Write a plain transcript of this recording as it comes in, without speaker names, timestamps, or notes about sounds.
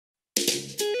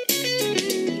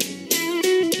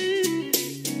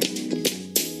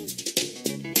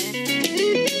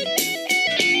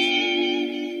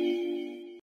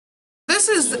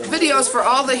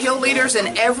all the hill leaders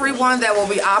and everyone that will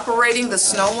be operating the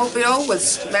snowmobile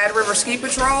with Mad River Ski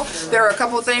Patrol, there are a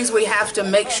couple of things we have to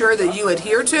make sure that you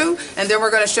adhere to, and then we're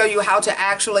going to show you how to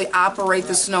actually operate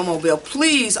the snowmobile.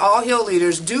 Please, all hill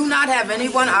leaders, do not have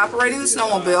anyone operating the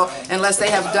snowmobile unless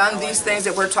they have done these things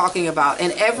that we're talking about.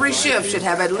 And every shift should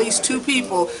have at least 2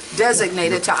 people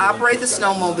designated to operate the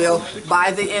snowmobile by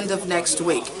the end of next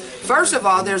week. First of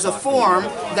all, there's a form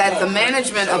that the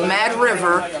management of Mad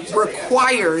River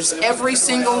requires every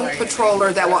single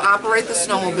patroller that will operate the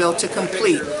snowmobile to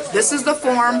complete. This is the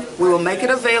form. We will make it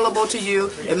available to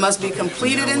you. It must be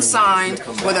completed and signed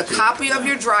with a copy of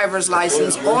your driver's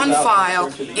license on file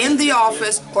in the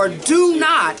office, or do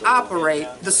not operate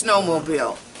the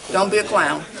snowmobile. Don't be a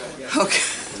clown. Okay.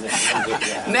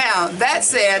 Now, that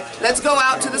said, let's go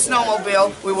out to the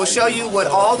snowmobile. We will show you what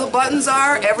all the buttons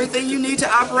are, everything you need to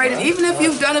operate it. Even if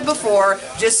you've done it before,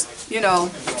 just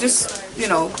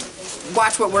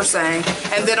watch what we're saying.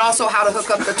 And then also how to hook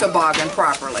up the toboggan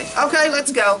properly. Okay,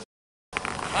 let's go.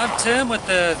 I'm Tim with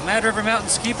the Mad River Mountain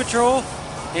Ski Patrol,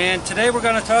 and today we're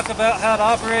going to talk about how to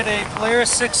operate a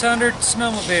Polaris 600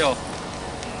 snowmobile.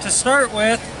 To start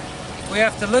with, we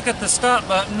have to look at the stop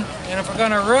button, and if we're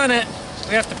going to run it,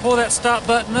 we have to pull that stop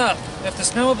button up. If the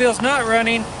snowmobile's not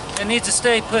running, it needs to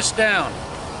stay pushed down.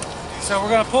 So we're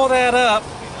going to pull that up.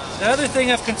 The other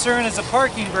thing of concern is the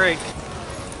parking brake.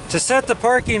 To set the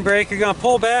parking brake, you're going to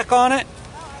pull back on it,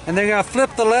 and then you're going to flip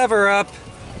the lever up,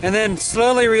 and then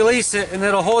slowly release it, and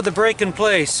it'll hold the brake in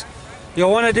place.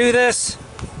 You'll want to do this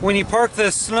when you park the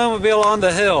snowmobile on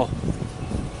the hill.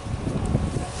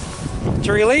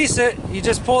 To release it, you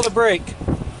just pull the brake.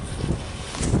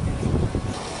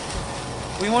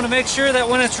 We want to make sure that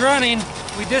when it's running,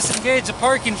 we disengage the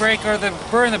parking brake or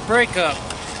burn the brake up.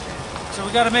 So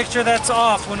we got to make sure that's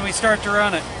off when we start to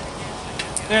run it.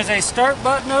 There's a start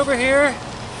button over here,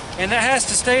 and that has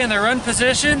to stay in the run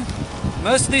position.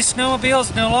 Most of these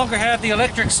snowmobiles no longer have the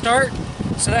electric start,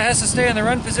 so that has to stay in the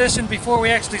run position before we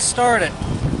actually start it.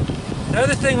 The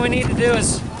other thing we need to do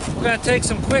is we're going to take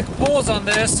some quick pulls on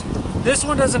this. This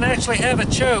one doesn't actually have a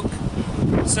choke,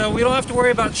 so we don't have to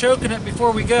worry about choking it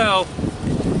before we go.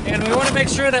 And we want to make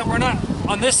sure that we're not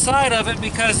on this side of it,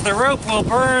 because the rope will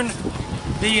burn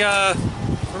the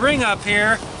ring up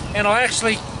here, and it'll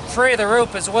actually fray the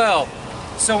rope as well.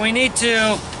 So we need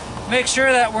to make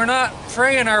sure that we're not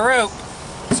fraying our rope.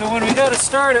 So when we go to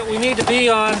start it, we need to be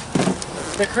on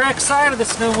the correct side of the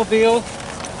snowmobile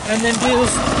and then do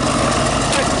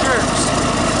quick jerks.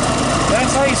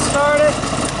 That's how you start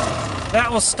it. That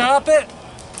will stop it.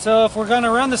 So if we're going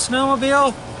to run the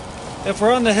snowmobile, if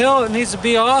we're on the hill, it needs to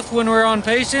be off when we're on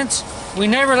patience. We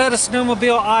never let a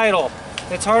snowmobile idle.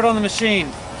 It's hard on the machine.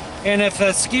 And if a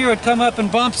skier would come up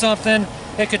and bump something,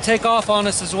 it could take off on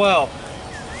us as well.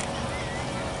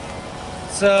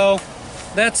 So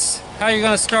that's how you're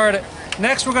going to start it.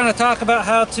 Next, we're going to talk about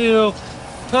how to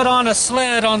put on a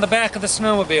sled on the back of the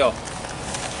snowmobile.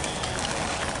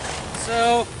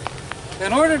 So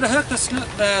in order to hook the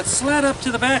sled up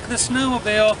to the back of the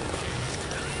snowmobile,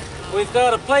 we've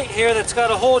got a plate here that's got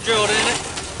a hole drilled in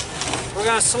it. We're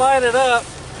going to slide it up,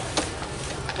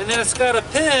 and then it's got a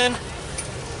pin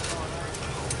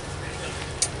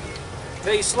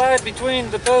that you slide between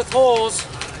the both holes,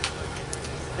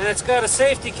 and it's got a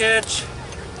safety catch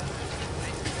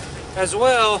as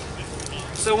well,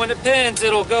 so when it pins,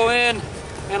 it'll go in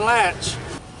and latch.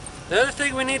 The other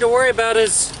thing we need to worry about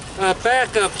is a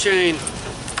backup chain.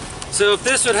 So if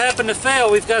this would happen to fail,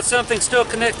 we've got something still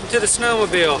connected to the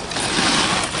snowmobile.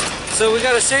 So we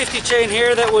got a safety chain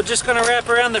here that we're just going to wrap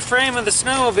around the frame of the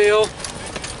snowmobile,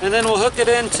 and then we'll hook it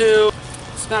into,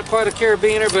 it's not quite a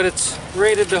carabiner, but it's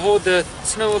rated to hold the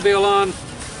snowmobile on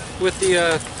with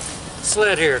the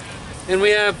sled here. And we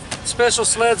have special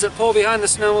sleds that pull behind the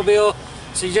snowmobile,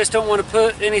 so you just don't want to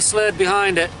put any sled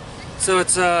behind it, so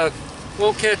it's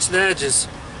won't catch the edges.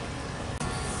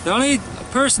 The only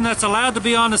person that's allowed to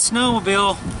be on the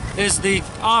snowmobile is the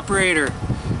operator.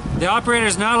 The operator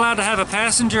is not allowed to have a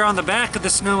passenger on the back of the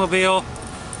snowmobile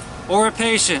or a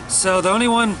patient, so the only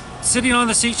one sitting on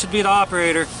the seat should be the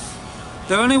operator.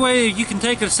 The only way you can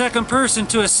take a second person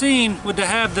to a scene would to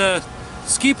have the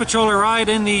ski patroller ride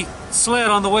in the sled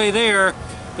on the way there,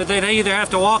 but they'd either have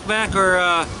to walk back or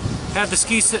have the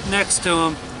ski sit next to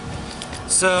them.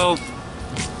 So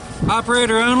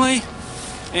operator only,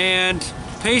 and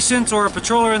patients or a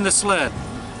patroller in the sled.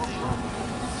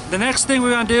 The next thing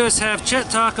we're going to do is have Chet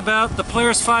talk about the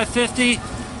Polaris 550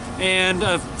 and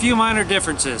a few minor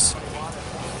differences.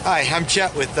 Hi, I'm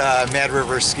Chet with Mad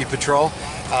River Ski Patrol.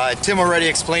 Tim already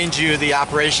explained to you the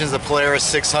operations of the Polaris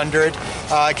 600.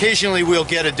 Occasionally we'll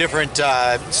get a different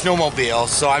snowmobile,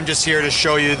 so I'm just here to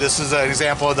show you. This is an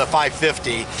example of the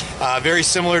 550. Very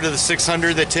similar to the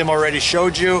 600 that Tim already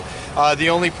showed you. The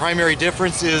only primary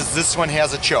difference is this one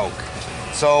has a choke.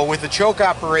 So with the choke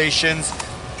operations,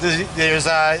 there's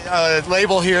a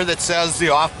label here that says the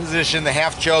off position, the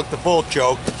half choke, the full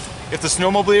choke. If the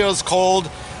snowmobile is cold,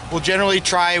 we'll generally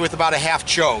try with about a half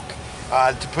choke.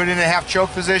 To put in a half choke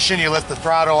position, you lift the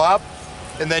throttle up,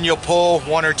 and then you'll pull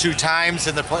 1 or 2 times,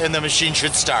 and the machine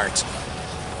should start.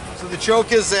 So the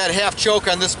choke is that half choke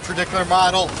on this particular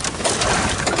model.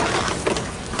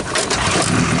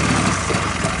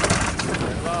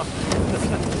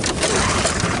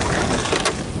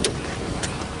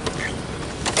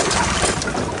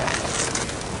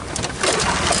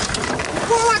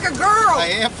 Pull like a girl. I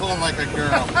am pulling like a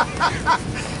girl.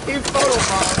 He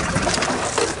photobombed.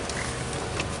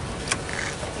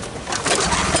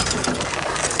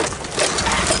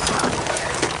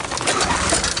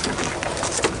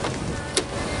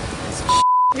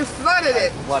 You flooded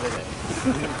it. Flooded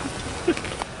it.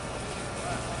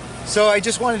 So I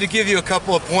just wanted to give you a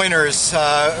couple of pointers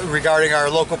regarding our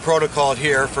local protocol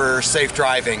here for safe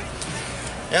driving.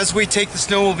 As we take the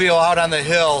snowmobile out on the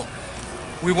hill,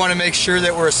 we want to make sure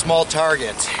that we're a small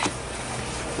target.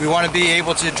 We want to be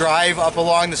able to drive up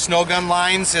along the snow gun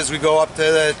lines as we go up to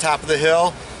the top of the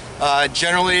hill.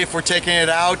 Generally, if we're taking it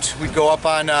out, we'd go up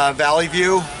on Valley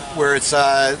View where it's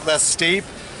less steep,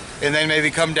 and then maybe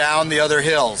come down the other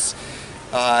hills.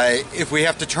 If we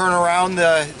have to turn around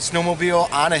the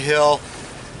snowmobile on a hill,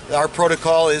 our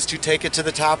protocol is to take it to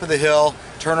the top of the hill,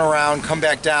 turn around, come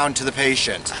back down to the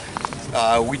patient.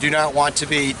 We do not want to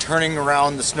be turning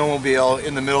around the snowmobile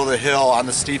in the middle of the hill on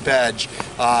the steep edge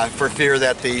for fear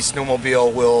that the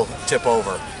snowmobile will tip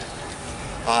over.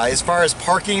 As far as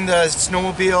parking the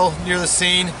snowmobile near the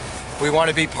scene, we want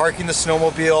to be parking the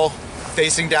snowmobile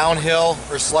facing downhill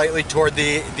or slightly toward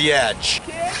the edge.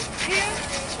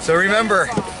 So remember,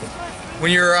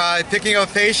 when you're picking up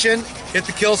a patient, hit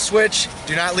the kill switch.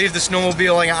 Do not leave the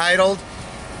snowmobile idled.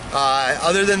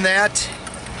 Other than that,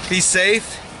 be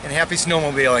safe and happy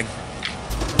snowmobiling.